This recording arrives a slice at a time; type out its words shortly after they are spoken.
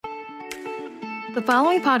The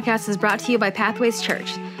following podcast is brought to you by Pathways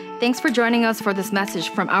Church. Thanks for joining us for this message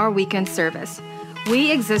from our weekend service.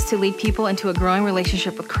 We exist to lead people into a growing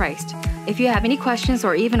relationship with Christ. If you have any questions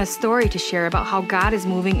or even a story to share about how God is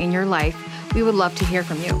moving in your life, we would love to hear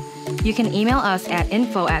from you. You can email us at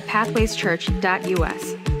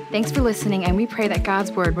info@pathwayschurch.us. Thanks for listening, and we pray that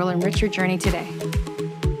God's word will enrich your journey today.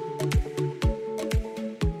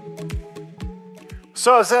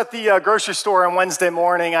 So I was at the grocery store on Wednesday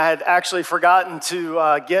morning. I had actually forgotten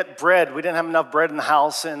to get bread. We didn't have enough bread in the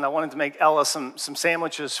house, and I wanted to make Ella some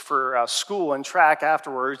sandwiches for school and track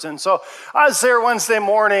afterwards. And so I was there Wednesday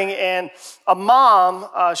morning, and a mom,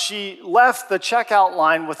 she left the checkout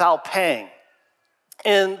line without paying.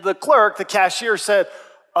 And the clerk, the cashier, said,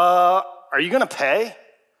 are you going to pay?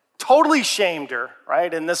 Totally shamed her,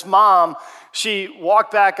 right? And this mom, she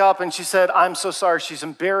walked back up and she said, I'm so sorry. She's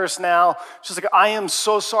embarrassed now. She's like, I am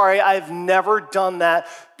so sorry. I've never done that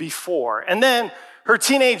before. And then her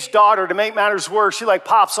teenage daughter, to make matters worse, she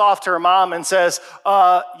pops off to her mom and says,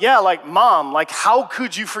 Mom, how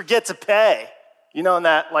could you forget to pay? You know, in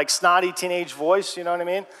that snotty teenage voice, you know what I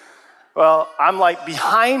mean? Well, I'm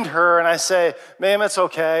behind her and I say, ma'am, it's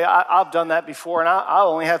okay. I've done that before and I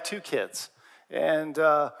only have 2 kids. And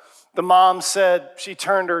the mom said, she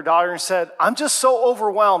turned to her daughter and said, I'm just so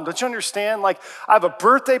overwhelmed. Don't you understand? I have a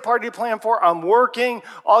birthday party to plan for. I'm working.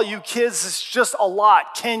 All you kids, it's just a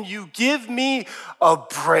lot. Can you give me a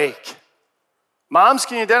break? Moms,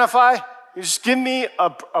 can you identify? You just give me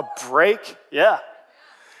a break? Yeah.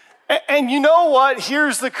 And you know what?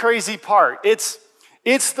 Here's the crazy part. It's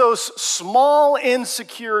those small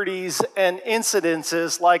insecurities and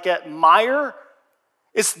incidences like at Meyer.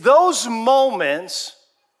 It's those moments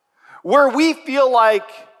where we feel like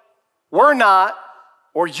we're not,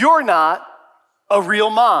 or you're not, a real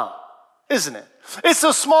mom, isn't it? It's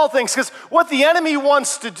those small things, because what the enemy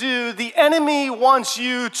wants to do, the enemy wants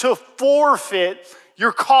you to forfeit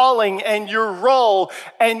your calling and your role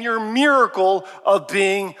and your miracle of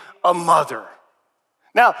being a mother.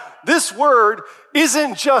 Now, this word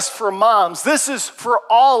isn't just for moms. This is for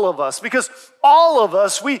all of us, because all of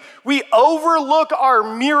us, we overlook our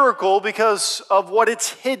miracle because of what it's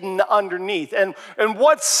hidden underneath. And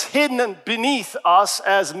what's hidden beneath us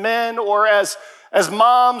as men or as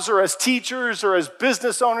moms or as teachers or as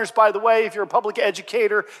business owners. By the way, if you're a public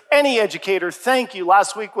educator, any educator, thank you.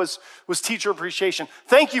 Last week was Teacher Appreciation.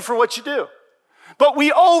 Thank you for what you do. But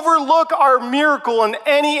we overlook our miracle in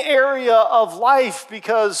any area of life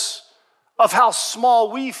because of how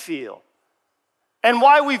small we feel. And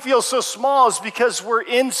why we feel so small is because we're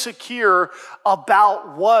insecure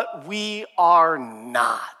about what we are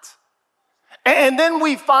not. And then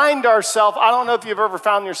we find ourselves, I don't know if you've ever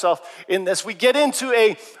found yourself in this, we get into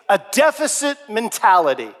a deficit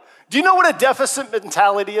mentality. Do you know what a deficit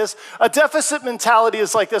mentality is? A deficit mentality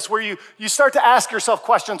is like this, where you start to ask yourself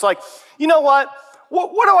questions like, you know what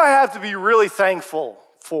do I have to be really thankful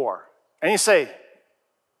for? And you say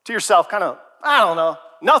to yourself, I don't know,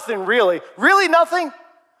 nothing really. Really nothing?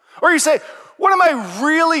 Or you say, what am I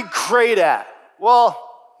really great at? Well,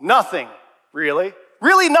 nothing, really.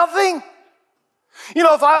 Really nothing? You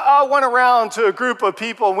know, if I went around to a group of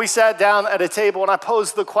people and we sat down at a table and I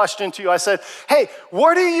posed the question to you, I said, hey,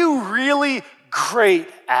 what are you really great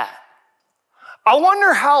at? I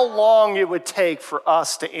wonder how long it would take for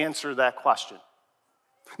us to answer that question.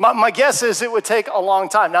 My guess is it would take a long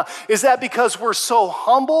time. Now, is that because we're so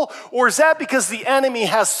humble, or is that because the enemy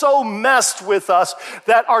has so messed with us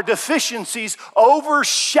that our deficiencies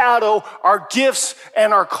overshadow our gifts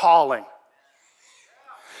and our calling?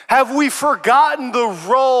 Have we forgotten the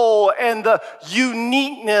role and the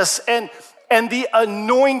uniqueness and the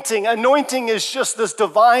anointing? Anointing is just this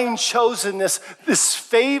divine chosenness, this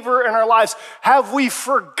favor in our lives. Have we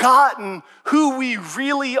forgotten who we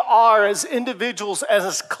really are as individuals,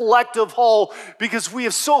 as a collective whole, because we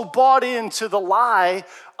have so bought into the lie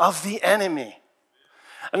of the enemy?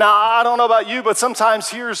 Now, I don't know about you, but sometimes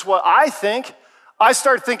here's what I think. I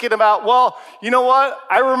start thinking about, well, you know what?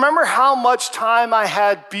 I remember how much time I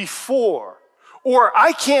had before. Or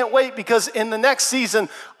I can't wait because in the next season,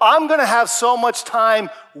 I'm going to have so much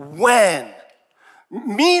time when.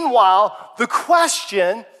 Meanwhile, the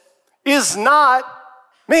question is not,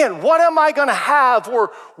 man, what am I going to have,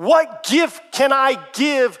 or what gift can I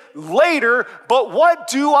give later, but what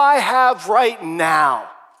do I have right now?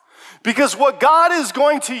 Because what God is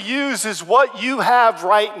going to use is what you have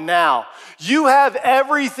right now. You have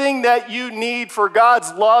everything that you need for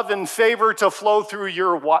God's love and favor to flow through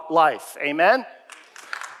your life. Amen?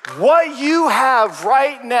 What you have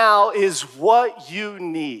right now is what you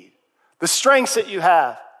need. The strengths that you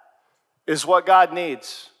have is what God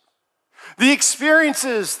needs. The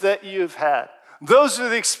experiences that you've had, those are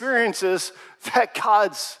the experiences that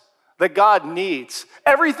God needs.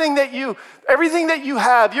 Everything that you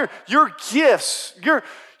have, your gifts,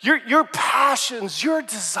 your passions, your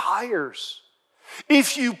desires,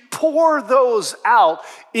 if you pour those out,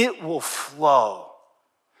 it will flow.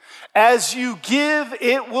 As you give,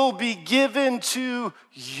 it will be given to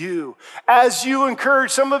you. As you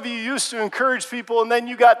encourage, some of you used to encourage people and then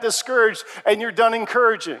you got discouraged and you're done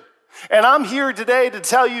encouraging. And I'm here today to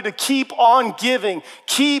tell you to keep on giving,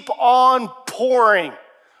 keep on pouring.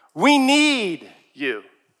 We need you.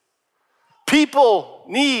 People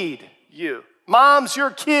need you. Moms,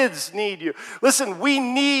 your kids need you. Listen, we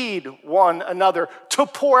need one another to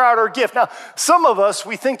pour out our gift. Now, some of us,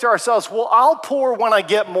 we think to ourselves, well, I'll pour when I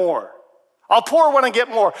get more. I'll pour when I get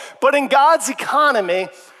more. But in God's economy,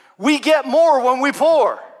 we get more when we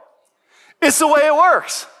pour. It's the way it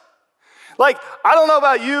works. Like, I don't know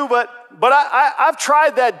about you, but I've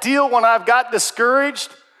tried that deal when I've got discouraged.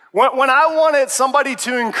 When I wanted somebody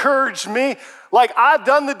to encourage me, like I've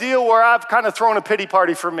done the deal where I've kind of thrown a pity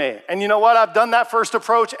party for me. And you know what? I've done that first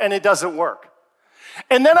approach and it doesn't work.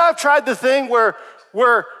 And then I've tried the thing where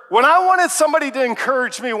when I wanted somebody to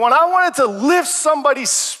encourage me, when I wanted to lift somebody's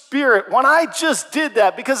spirit, when I just did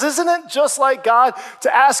that, because isn't it just like God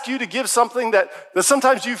to ask you to give something that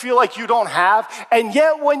sometimes you feel like you don't have, and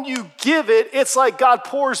yet when you give it, it's like God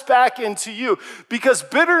pours back into you, because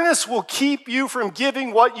bitterness will keep you from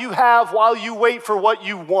giving what you have while you wait for what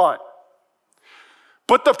you want.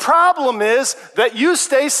 But the problem is that you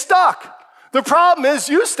stay stuck. The problem is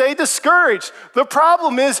you stay discouraged. The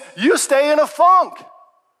problem is you stay in a funk.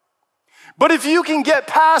 But if you can get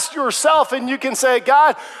past yourself and you can say,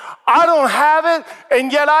 God, I don't have it,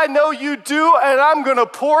 and yet I know you do, and I'm going to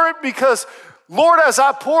pour it because, Lord, as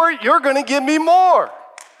I pour it, you're going to give me more.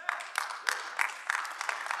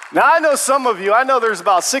 Now, I know some of you, I know there's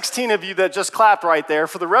about 16 of you that just clapped right there.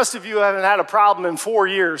 For the rest of you who haven't had a problem in 4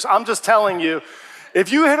 years, I'm just telling you,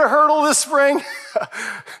 if you hit a hurdle this spring,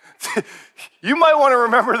 you might want to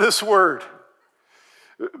remember this word,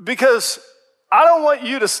 because I don't want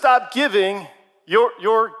you to stop giving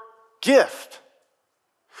your gift.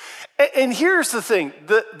 And here's the thing,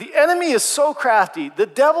 the enemy is so crafty, the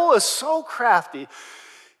devil is so crafty,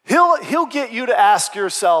 he'll get you to ask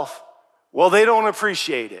yourself, well, they don't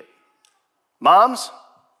appreciate it. Moms,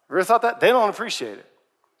 ever thought that? They don't appreciate it.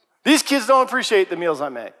 These kids don't appreciate the meals I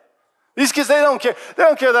make. These kids, they don't care. They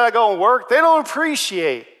don't care that I go and work. They don't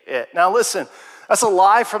appreciate it. Now listen, that's a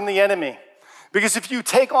lie from the enemy. Because if you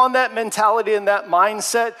take on that mentality and that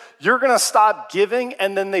mindset, you're going to stop giving,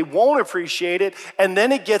 and then they won't appreciate it, and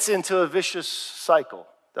then it gets into a vicious cycle,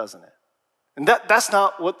 doesn't it? And that's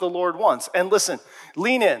not what the Lord wants. And listen,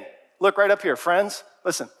 lean in. Look right up here, friends.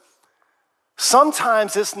 Listen.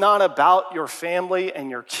 Sometimes it's not about your family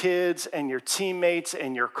and your kids and your teammates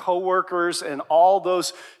and your coworkers and all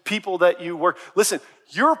those people that you work. Listen,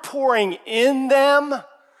 you're pouring in them,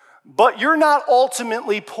 but you're not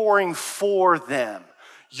ultimately pouring for them.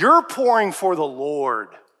 You're pouring for the Lord.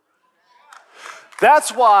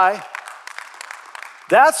 That's why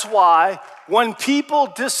when people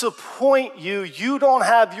disappoint you, you don't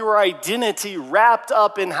have your identity wrapped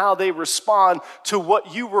up in how they respond to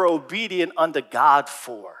what you were obedient unto God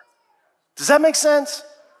for. Does that make sense?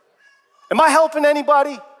 Am I helping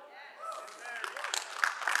anybody?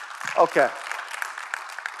 Okay.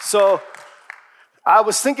 So I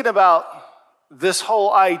was thinking about this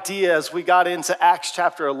whole idea as we got into Acts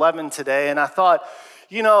chapter 11 today, and I thought,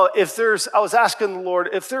 you know, I was asking the Lord,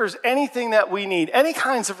 if there's anything that we need, any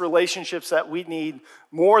kinds of relationships that we need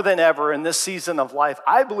more than ever in this season of life,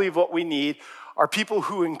 I believe what we need are people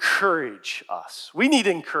who encourage us. We need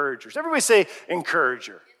encouragers. Everybody say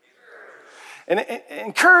encourager. An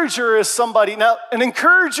encourager is somebody, now an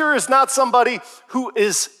encourager is not somebody who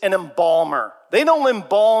is an embalmer. They don't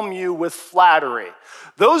embalm you with flattery.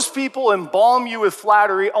 Those people embalm you with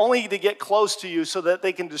flattery only to get close to you so that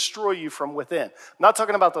they can destroy you from within. I'm not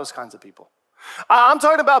talking about those kinds of people. I'm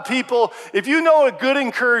talking about people, if you know a good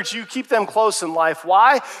encourager, you keep them close in life.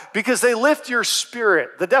 Why? Because they lift your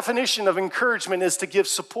spirit. The definition of encouragement is to give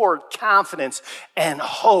support, confidence, and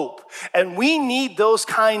hope. And we need those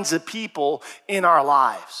kinds of people in our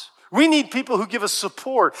lives. We need people who give us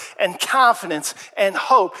support and confidence and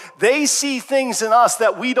hope. They see things in us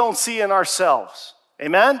that we don't see in ourselves.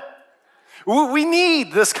 Amen? We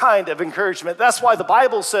need this kind of encouragement. That's why the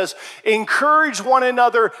Bible says, encourage one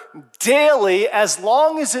another daily as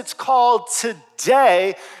long as it's called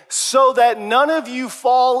today, so that none of you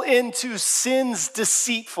fall into sin's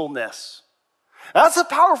deceitfulness. That's a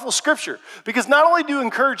powerful scripture because not only do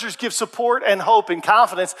encouragers give support and hope and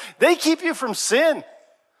confidence, they keep you from sin.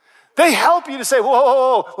 They help you to say,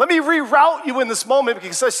 whoa, let me reroute you in this moment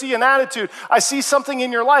because I see an attitude. I see something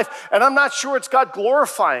in your life, and I'm not sure it's God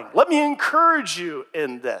glorifying. Let me encourage you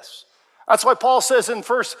in this. That's why Paul says in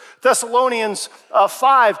 1 Thessalonians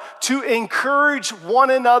 5 to encourage one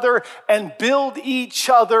another and build each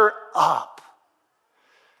other up.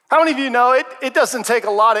 How many of you know it doesn't take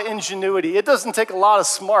a lot of ingenuity. It doesn't take a lot of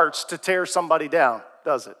smarts to tear somebody down,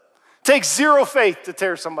 does it? It takes zero faith to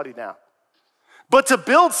tear somebody down. But to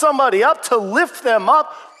build somebody up, to lift them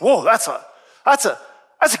up, whoa, that's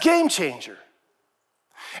a game changer.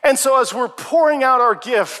 And so as we're pouring out our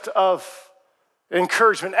gift of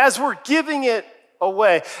encouragement, as we're giving it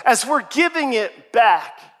away, as we're giving it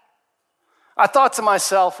back, I thought to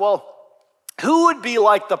myself, well, who would be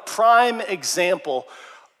like the prime example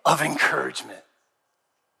of encouragement?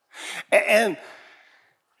 And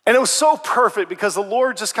it was so perfect because the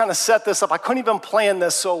Lord just kind of set this up. I couldn't even plan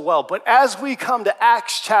this so well. But as we come to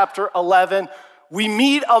Acts chapter 11, we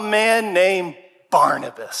meet a man named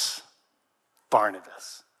Barnabas.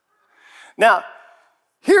 Barnabas. Now,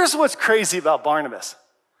 here's what's crazy about Barnabas.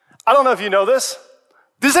 I don't know if you know this.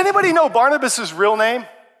 Does anybody know Barnabas' real name?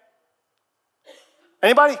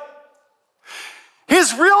 Anybody?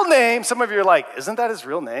 His real name, some of you are like, isn't that his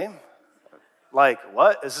real name? Like,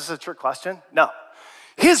 what? Is this a trick question? No.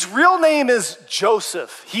 His real name is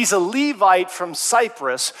Joseph. He's a Levite from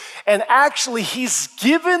Cyprus, and actually he's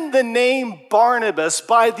given the name Barnabas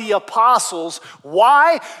by the apostles.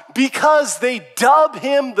 Why? Because they dub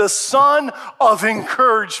him the son of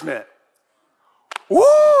encouragement.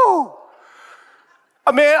 Woo!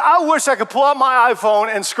 Man, I wish I could pull out my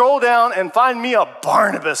iPhone and scroll down and find me a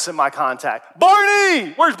Barnabas in my contact.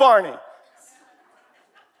 Barney! Where's Barney?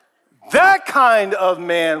 That kind of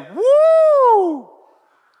man. Woo!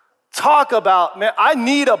 Talk about, man,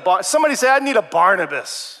 somebody say, I need a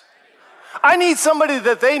Barnabas. I need somebody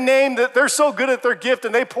that they name that they're so good at their gift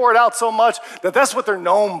and they pour it out so much that that's what they're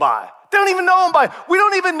known by. They don't even know him by. We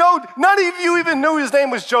don't even know, none of you even knew his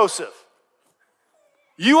name was Joseph.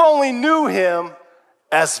 You only knew him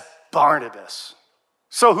as Barnabas.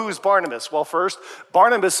 So who's Barnabas? Well, first,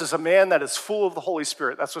 Barnabas is a man that is full of the Holy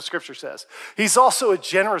Spirit. That's what Scripture says. He's also a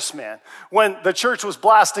generous man. When the church was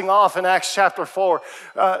blasting off in Acts chapter 4,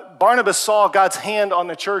 Barnabas saw God's hand on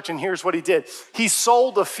the church, and here's what he did. He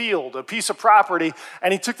sold a field, a piece of property,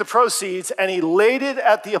 and he took the proceeds, and he laid it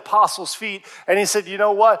at the apostles' feet, and he said, you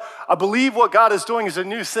know what? I believe what God is doing is a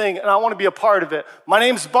new thing, and I want to be a part of it. My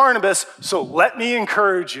name's Barnabas, so let me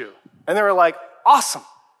encourage you. And they were like, awesome.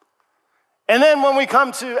 And then when we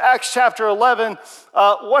come to Acts chapter 11,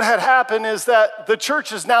 what had happened is that the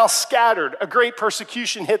church is now scattered. A great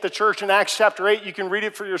persecution hit the church in Acts chapter 8. You can read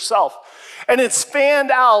it for yourself. And it's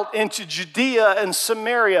fanned out into Judea and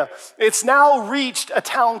Samaria. It's now reached a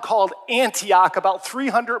town called Antioch, about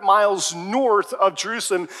 300 miles north of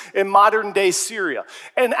Jerusalem in modern-day Syria.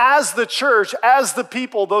 And as the church, as the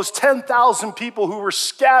people, those 10,000 people who were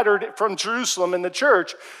scattered from Jerusalem in the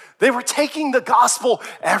church, they were taking the gospel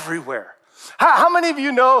everywhere. How many of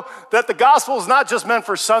you know that the gospel is not just meant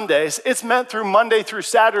for Sundays? It's meant through Monday through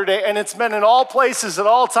Saturday, and it's meant in all places at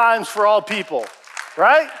all times for all people,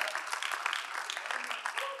 right?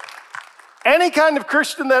 Any kind of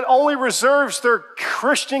Christian that only reserves their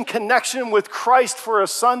Christian connection with Christ for a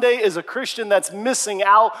Sunday is a Christian that's missing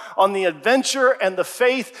out on the adventure and the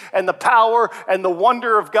faith and the power and the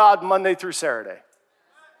wonder of God Monday through Saturday.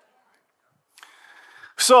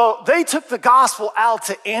 So they took the gospel out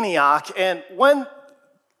to Antioch, and when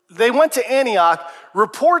they went to Antioch,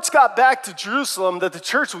 reports got back to Jerusalem that the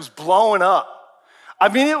church was blowing up. I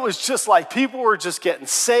mean, it was just like people were just getting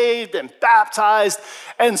saved and baptized.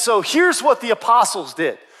 And so here's what the apostles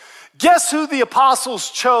did. Guess who the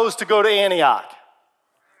apostles chose to go to Antioch?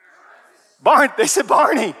 They said,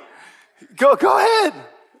 Barney, go ahead.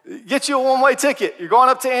 Get you a one-way ticket. You're going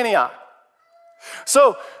up to Antioch.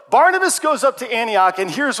 So Barnabas goes up to Antioch, and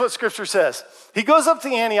here's what Scripture says. He goes up to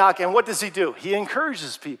Antioch, and what does he do? He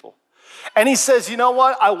encourages people. And he says, you know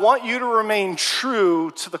what? I want you to remain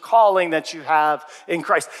true to the calling that you have in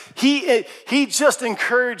Christ. He just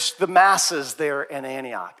encouraged the masses there in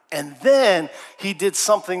Antioch. And then he did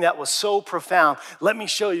something that was so profound. Let me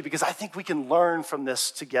show you, because I think we can learn from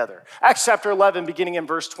this together. Acts chapter 11, beginning in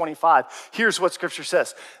verse 25. Here's what Scripture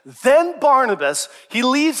says. Then Barnabas, he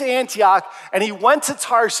leaves Antioch, and he went to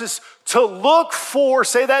Tarsus to look for,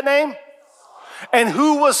 say that name? And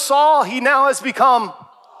who was Saul? He now has become...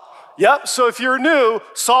 Yep, so if you're new,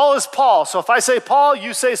 Saul is Paul. So if I say Paul,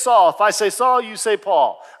 you say Saul. If I say Saul, you say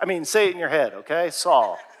Paul. I mean, say it in your head, okay?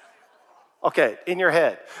 Saul. Okay, in your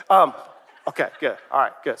head. Okay, good. All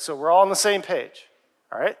right, good. So we're all on the same page.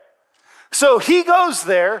 All right? So he goes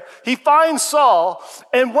there, he finds Saul,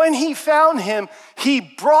 and when he found him, he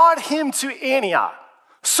brought him to Antioch.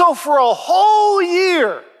 So for a whole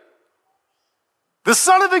year, the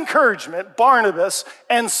son of encouragement, Barnabas,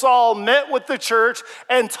 and Saul met with the church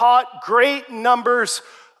and taught great numbers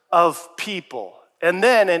of people. And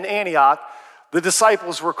then in Antioch, the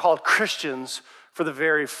disciples were called Christians for the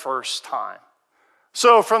very first time.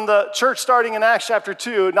 So from the church starting in Acts chapter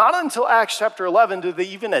 2, not until Acts chapter 11 do they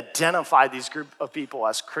even identify these group of people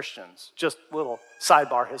as Christians. Just a little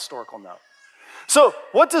sidebar historical note. So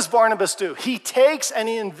what does Barnabas do? He takes and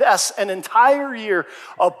he invests an entire year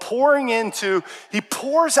of he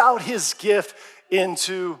pours out his gift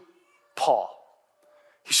into Paul.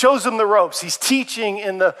 He shows him the ropes. He's teaching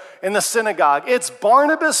in the synagogue. It's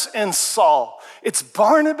Barnabas and Saul. It's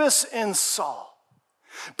Barnabas and Saul.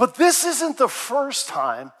 But this isn't the first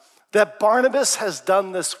time that Barnabas has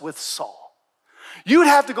done this with Saul. You'd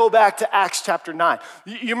have to go back to Acts chapter 9.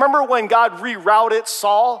 You remember when God rerouted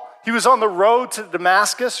Saul? He was on the road to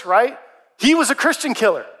Damascus, right? He was a Christian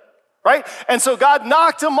killer, right? And so God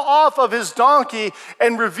knocked him off of his donkey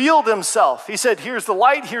and revealed himself. He said, here's the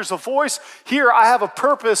light, here's a voice. Here, I have a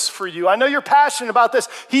purpose for you. I know you're passionate about this.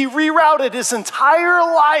 He rerouted his entire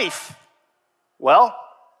life. Well,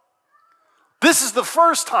 this is the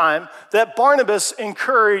first time that Barnabas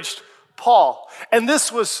encouraged Paul. And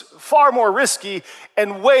this was far more risky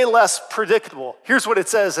and way less predictable. Here's what it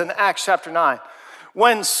says in Acts chapter 9.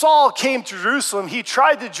 When Saul came to Jerusalem, he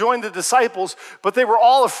tried to join the disciples, but they were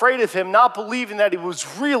all afraid of him, not believing that he was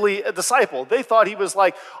really a disciple. They thought he was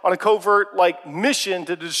on a covert mission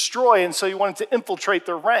to destroy, and so he wanted to infiltrate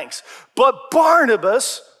their ranks. But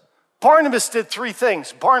Barnabas did three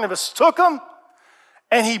things. Barnabas took him,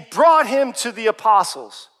 and he brought him to the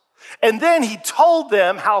apostles. And then he told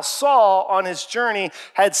them how Saul on his journey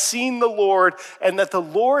had seen the Lord and that the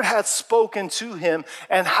Lord had spoken to him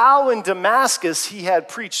and how in Damascus he had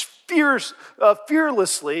preached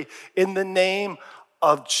fearlessly in the name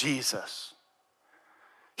of Jesus.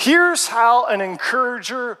 Here's how an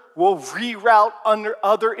encourager will reroute under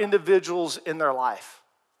other individuals in their life.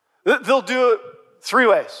 They'll do it three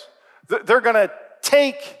ways. They're going to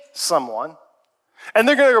take someone, and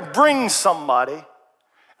they're going to bring somebody,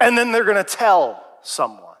 and then they're going to tell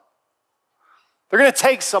someone. They're going to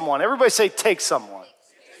take someone. Everybody say, take someone.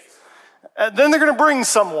 And then they're going to bring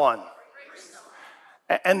someone.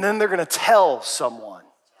 And then they're going to tell someone.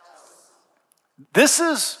 This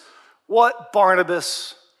is what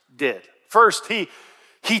Barnabas did. First, he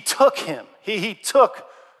took him. He took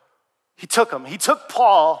him. He took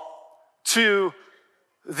Paul to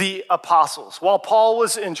the apostles. While Paul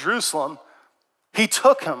was in Jerusalem, he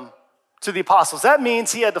took him to the apostles. That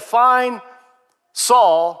means he had to find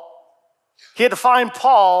Saul. He had to find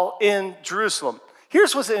Paul in Jerusalem.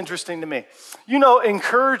 Here's what's interesting to me. You know,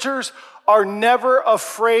 encouragers are never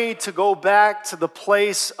afraid to go back to the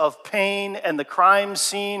place of pain and the crime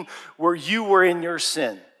scene where you were in your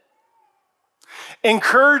sin.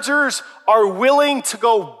 Encouragers are willing to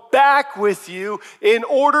go back with you in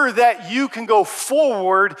order that you can go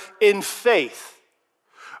forward in faith.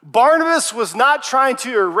 Barnabas was not trying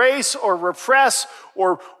to erase or repress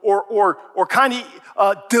or kind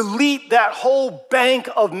of delete that whole bank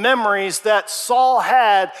of memories that Saul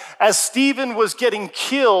had as Stephen was getting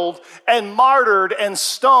killed and martyred and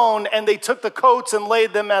stoned, and they took the coats and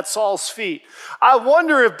laid them at Saul's feet. I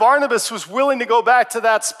wonder if Barnabas was willing to go back to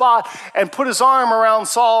that spot and put his arm around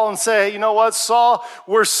Saul and say, you know what, Saul,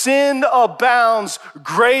 where sin abounds,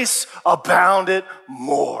 grace abounded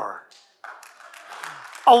more.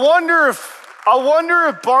 I wonder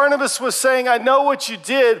if Barnabas was saying, I know what you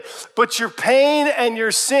did, but your pain and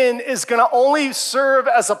your sin is going to only serve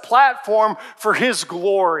as a platform for his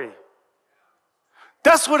glory.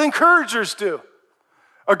 That's what encouragers do.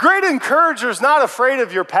 A great encourager is not afraid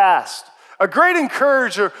of your past. A great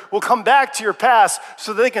encourager will come back to your past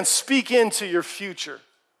so that they can speak into your future.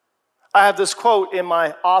 I have this quote in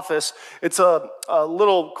my office. It's a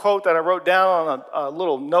little quote that I wrote down on a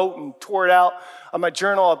little note and tore it out on my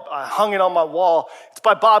journal. I hung it on my wall. It's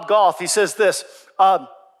by Bob Goff. He says this,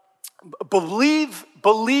 believe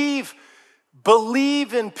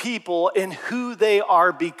in people in who they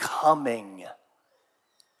are becoming.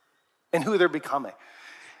 In who they're becoming.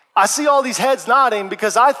 I see all these heads nodding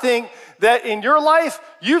because I think that in your life,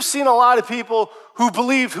 you've seen a lot of people who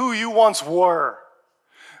believe who you once were.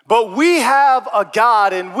 But we have a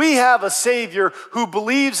God and we have a Savior who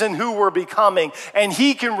believes in who we're becoming, and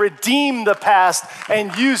he can redeem the past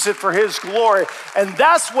and use it for his glory. And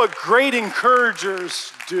that's what great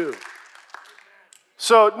encouragers do.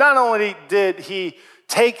 So not only did he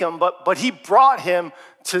take him, but he brought him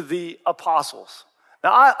to the apostles.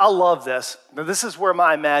 Now, I love this. Now, this is where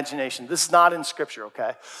my imagination, this is not in Scripture,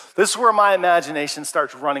 okay? This is where my imagination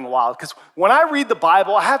starts running wild. Because when I read the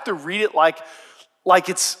Bible, I have to read it like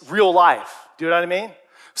it's real life. Do you know what I mean?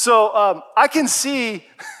 So I can see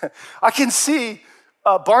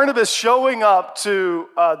Barnabas showing up to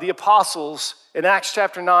the apostles in Acts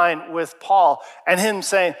chapter 9 with Paul and him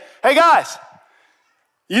saying, hey guys,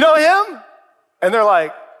 you know him? And they're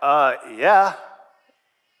like, yeah.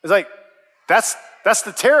 It's like, that's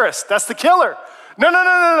the terrorist. That's the killer.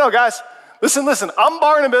 No, guys. Listen. I'm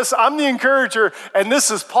Barnabas. I'm the encourager. And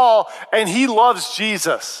this is Paul. And he loves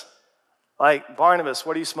Jesus. Like, Barnabas,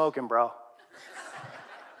 what are you smoking, bro?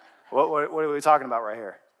 What are we talking about right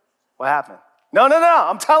here? What happened? No.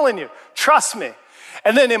 I'm telling you. Trust me.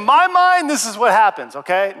 And then in my mind, this is what happens,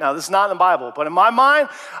 okay? Now, this is not in the Bible. But in my mind,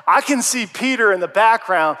 I can see Peter in the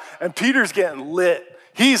background. And Peter's getting lit.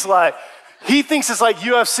 He's like... He thinks it's like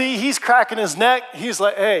UFC. He's cracking his neck. He's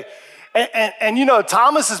like, hey. And you know,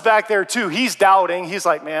 Thomas is back there too. He's doubting. He's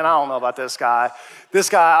like, man, I don't know about this guy. This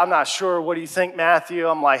guy, I'm not sure. What do you think, Matthew?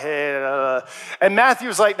 I'm like, hey. And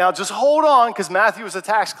Matthew's like, now just hold on, because Matthew was a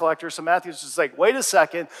tax collector. So Matthew's just like, wait a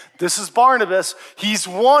second. This is Barnabas. He's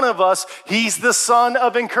one of us. He's the son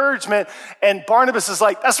of encouragement. And Barnabas is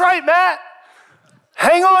like, that's right, Matt.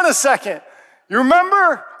 Hang on a second. You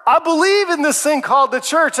remember? I believe in this thing called the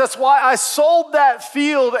church. That's why I sold that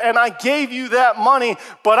field and I gave you that money.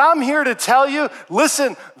 But I'm here to tell you,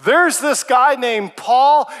 listen, there's this guy named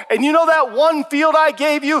Paul, and you know that one field I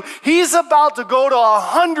gave you? He's about to go to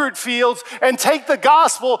 100 fields and take the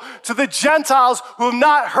gospel to the Gentiles who have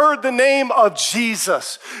not heard the name of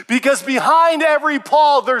Jesus. Because behind every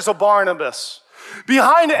Paul, there's a Barnabas.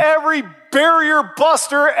 Behind every barrier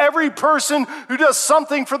buster, every person who does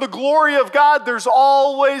something for the glory of God, there's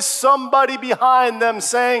always somebody behind them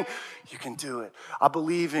saying, you can do it. I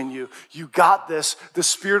believe in you. You got this. The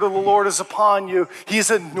Spirit of the Lord is upon you.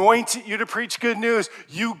 He's anointed you to preach good news.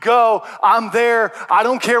 You go. I'm there. I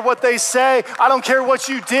don't care what they say. I don't care what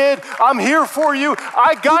you did. I'm here for you.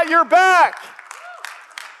 I got your back.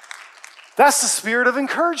 That's the spirit of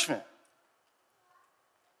encouragement.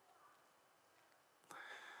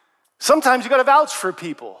 Sometimes you got to vouch for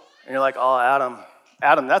people. And you're like, oh,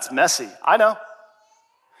 Adam, that's messy. I know.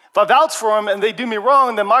 If I vouch for them and they do me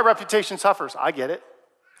wrong, then my reputation suffers. I get it.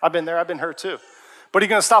 I've been there. I've been hurt too. But are you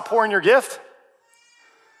going to stop pouring your gift?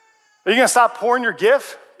 Are you going to stop pouring your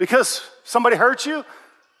gift because somebody hurt you?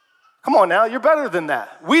 Come on now. You're better than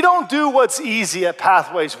that. We don't do what's easy at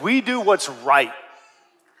Pathways. We do what's right.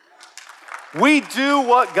 We do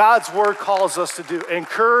what God's word calls us to do.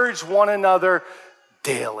 Encourage one another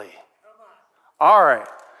daily. All right,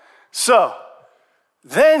 so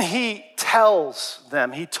then he tells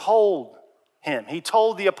them, he told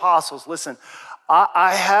the apostles, listen,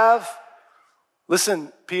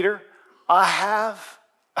 Peter, I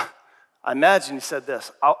imagine he said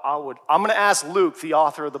this, I'm going to ask Luke, the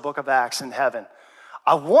author of the book of Acts in heaven.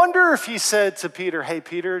 I wonder if he said to Peter, hey,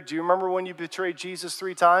 Peter, do you remember when you betrayed Jesus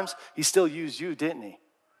 3 times? He still used you, didn't he?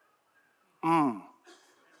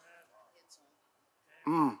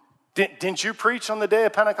 Didn't you preach on the day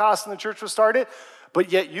of Pentecost and the church was started? But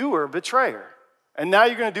yet you were a betrayer. And now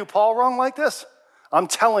you're going to do Paul wrong like this? I'm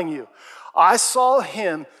telling you, I saw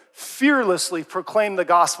him fearlessly proclaim the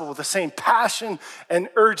gospel with the same passion and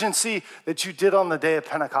urgency that you did on the day of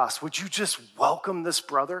Pentecost. Would you just welcome this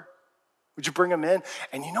brother? Would you bring him in?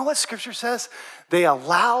 And you know what Scripture says? They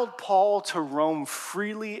allowed Paul to roam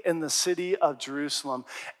freely in the city of Jerusalem.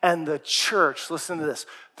 And the church, listen to this,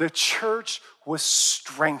 the church was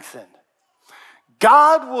strengthened.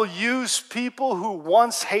 God will use people who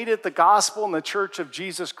once hated the gospel and the church of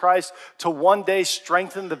Jesus Christ to one day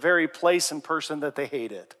strengthen the very place and person that they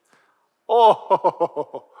hated.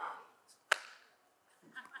 Oh,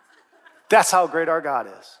 that's how great our God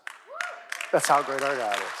is. That's how great our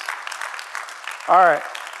God is. All right,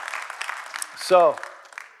 so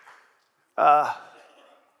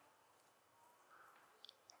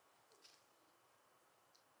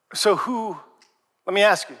let me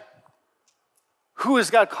ask you, who is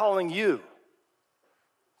God calling you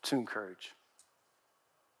to encourage?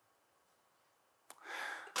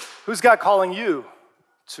 Who's God calling you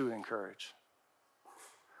to encourage?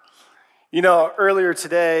 You know, earlier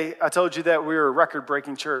today, I told you that we were a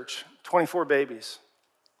record-breaking church, 24 babies.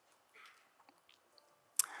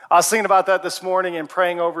 I was thinking about that this morning and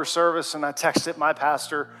praying over service, and I texted my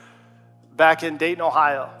pastor back in Dayton,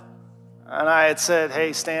 Ohio. And I had said,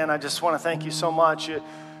 hey, Stan, I just want to thank you so much.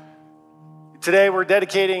 Today we're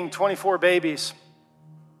dedicating 24 babies.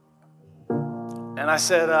 And And I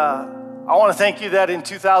said, I want to thank you that in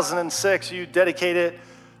 2006 you dedicated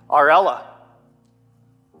our Ella.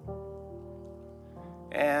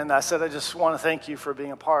 And I said, I just want to thank you for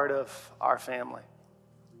being a part of our family.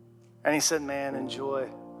 And he said, man, enjoy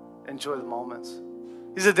the moments.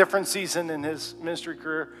 He's a different season in his ministry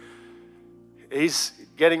career. He's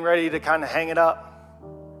getting ready to kind of hang it up.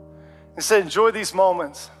 He said, enjoy these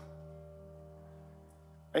moments.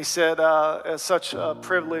 He said, it's such a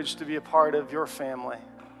privilege to be a part of your family.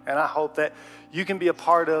 And I hope that you can be a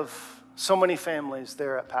part of so many families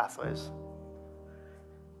there at Pathways.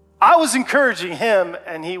 I was encouraging him,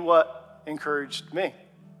 and he encouraged me.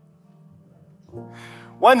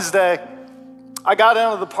 Wednesday, I got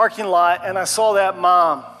out of the parking lot, and I saw that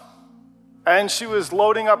mom. And she was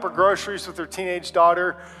loading up her groceries with her teenage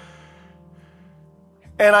daughter.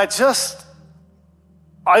 And I just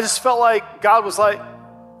felt like God was like,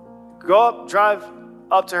 go up, drive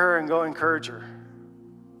up to her and go encourage her.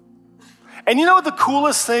 And you know what the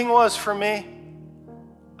coolest thing was for me?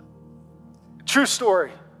 True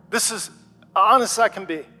story. This is honest I can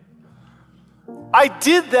be. I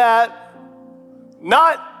did that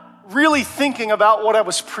not really thinking about what I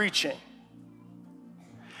was preaching.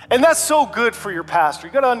 And that's so good for your pastor.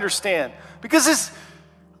 You got to understand. Because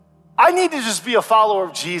I need to just be a follower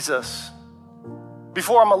of Jesus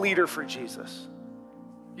before I'm a leader for Jesus.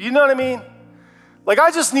 You know what I mean? Like, I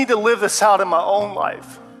just need to live this out in my own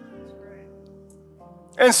life.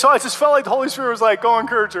 And so I just felt like the Holy Spirit was like, go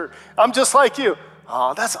encourage her. I'm just like you.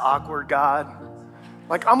 Oh, that's awkward, God.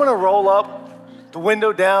 Like, I'm going to roll up, the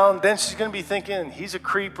window down. Then she's going to be thinking, he's a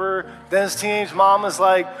creeper. Then his teenage mom is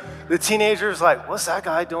like, the teenager's like, what's that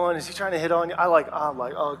guy doing? Is he trying to hit on you? I'm like,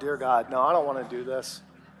 oh, dear God, no, I don't want to do this.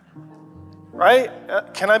 Right?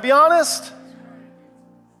 Can I be honest?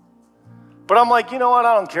 But I'm like, you know what?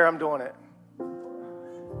 I don't care. I'm doing it.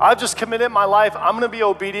 I've just committed my life. I'm going to be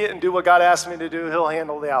obedient and do what God asked me to do. He'll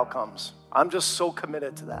handle the outcomes. I'm just so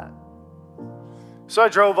committed to that. So I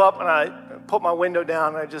drove up and I put my window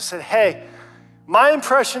down and I just said, hey, my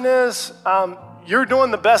impression is you're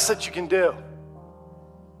doing the best that you can do.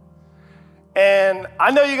 And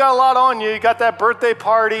I know you got a lot on you. You got that birthday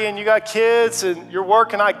party and you got kids and you're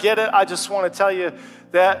working. I get it. I just want to tell you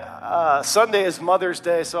that Sunday is Mother's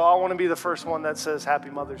Day, so I want to be the first one that says Happy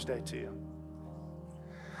Mother's Day to you.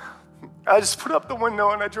 I just put up the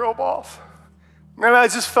window and I drove off. And I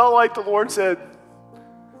just felt like the Lord said,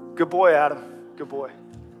 good boy, Adam. Good boy.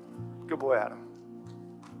 Good boy, Adam.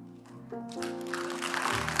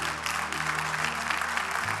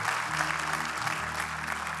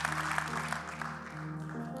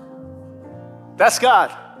 That's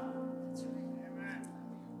God.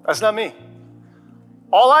 That's not me.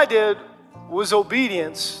 All I did was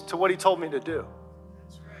obedience to what he told me to do.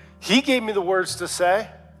 He gave me the words to say.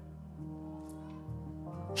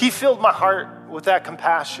 He filled my heart with that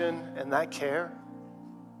compassion and that care.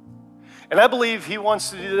 And I believe he wants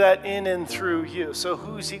to do that in and through you. So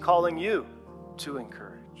who's he calling you to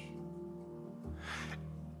encourage?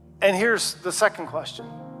 And here's the second question.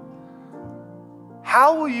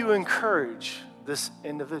 How will you encourage this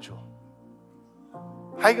individual?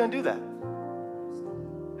 How are you going to do that?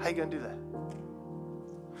 How are you going to do that?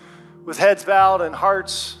 With heads bowed and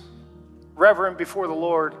hearts reverent before the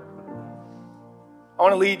Lord, I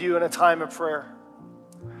want to lead you in a time of prayer.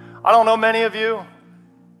 I don't know many of you,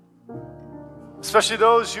 especially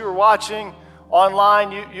those who are watching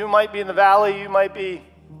online. You might be in the valley, you might be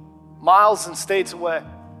miles and states away.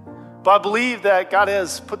 But I believe that God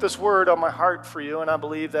has put this word on my heart for you, and I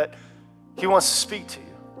believe that he wants to speak to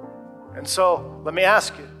you. And so let me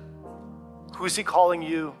ask you, who is he calling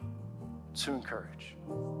you to encourage?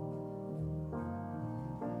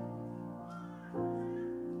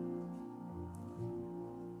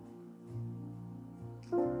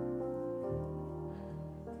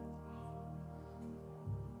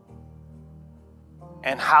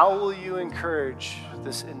 And how will you encourage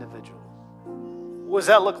this individual? What does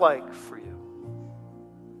that look like for you?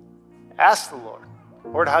 Ask the Lord.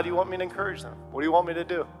 Lord, how do you want me to encourage them? What do you want me to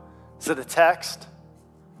do? Is it a text?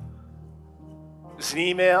 Is it an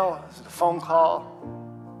email? Is it a phone call?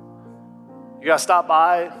 You got to stop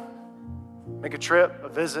by, make a trip, a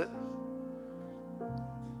visit.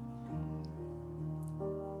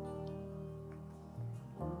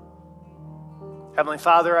 Heavenly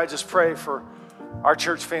Father, I just pray for our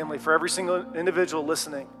church family, for every single individual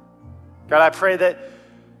listening. God, I pray that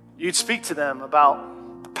you'd speak to them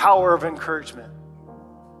about the power of encouragement.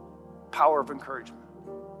 Power of encouragement.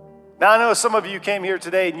 Now, I know some of you came here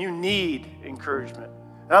today and you need encouragement.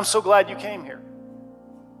 And I'm so glad you came here.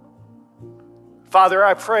 Father,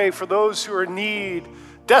 I pray for those who are in need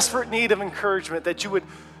desperate need of encouragement, that you would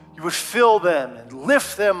fill them and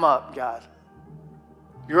lift them up, God.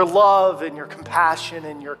 Your love and your compassion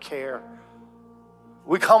and your care.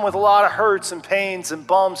 We come with a lot of hurts and pains and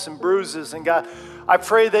bumps and bruises. And God, I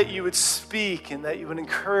pray that you would speak and that you would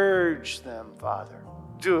encourage them, Father.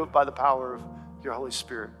 Do it by the power of your Holy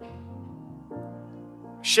Spirit.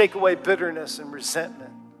 Shake away bitterness and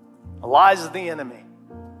resentment, the lies of the enemy.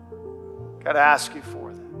 God, I ask you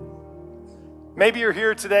for that. Maybe you're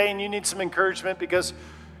here today and you need some encouragement because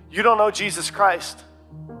you don't know Jesus Christ.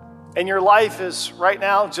 And your life is right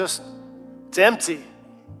now just, it's empty.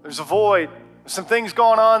 There's a void. There's some things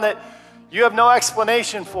going on that you have no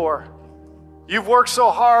explanation for. You've worked so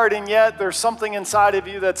hard and yet there's something inside of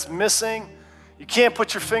you that's missing. You can't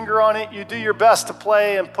put your finger on it. You do your best to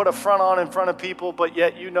play and put a front on in front of people, but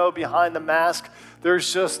yet you know behind the mask,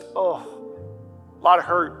 there's just, a lot of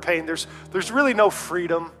hurt, pain. There's really no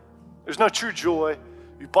freedom. There's no true joy.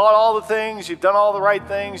 You've bought all the things. You've done all the right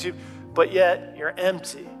things, but yet you're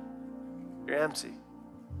empty. You're empty.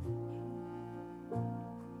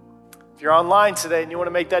 If you're online today and you want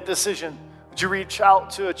to make that decision, would you reach out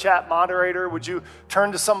to a chat moderator? Would you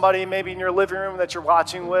turn to somebody maybe in your living room that you're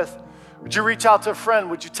watching with? Would you reach out to a friend?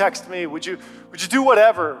 Would you text me? Would you do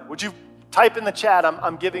whatever? Would you type in the chat,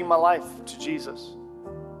 I'm giving my life to Jesus?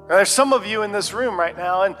 Now, there's some of you in this room right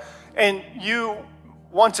now, and you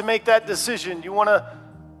want to make that decision. You want to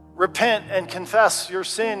repent and confess your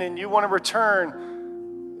sin, and you want to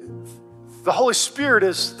return. The Holy Spirit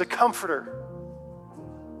is the comforter.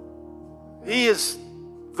 He is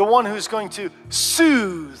the one who's going to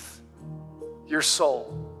soothe your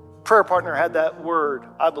soul. Prayer partner had that word,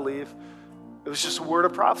 I believe. It was just a word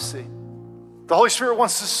of prophecy. The Holy Spirit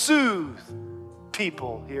wants to soothe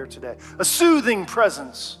people here today. A soothing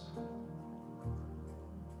presence.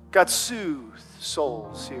 God, soothe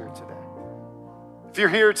souls here today. If you're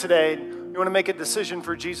here today, you want to make a decision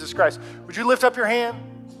for Jesus Christ, would you lift up your hand?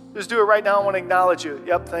 Just do it right now. I want to acknowledge you.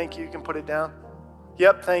 Yep, thank you. You can put it down.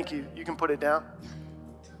 Yep, thank you. You can put it down.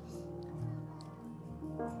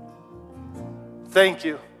 Thank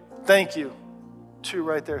you. Thank you. 2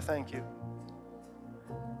 right there. Thank you.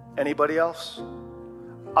 Anybody else?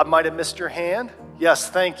 I might have missed your hand. Yes,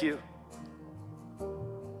 thank you.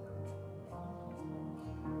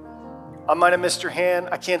 I might have missed your hand.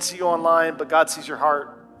 I can't see you online, but God sees your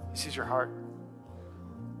heart. He sees your heart.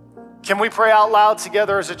 Can we pray out loud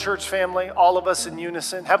together as a church family, all of us in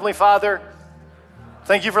unison? Heavenly Father,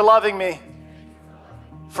 thank you for loving me,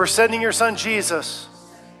 for sending your son Jesus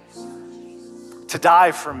to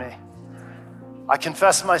die for me. I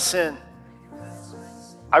confess my sin.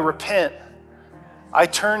 I repent. I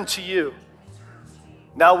turn to you.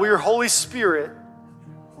 Now, your Holy Spirit,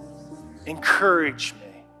 encourage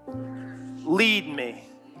me, lead me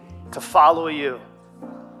to follow you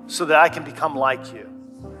so that I can become like you.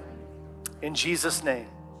 In Jesus' name.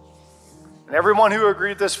 And everyone who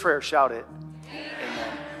agreed with this prayer, shout it.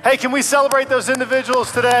 Amen. Hey, can we celebrate those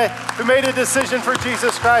individuals today who made a decision for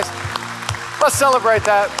Jesus Christ? Let's celebrate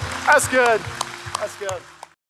that. That's good. That's good.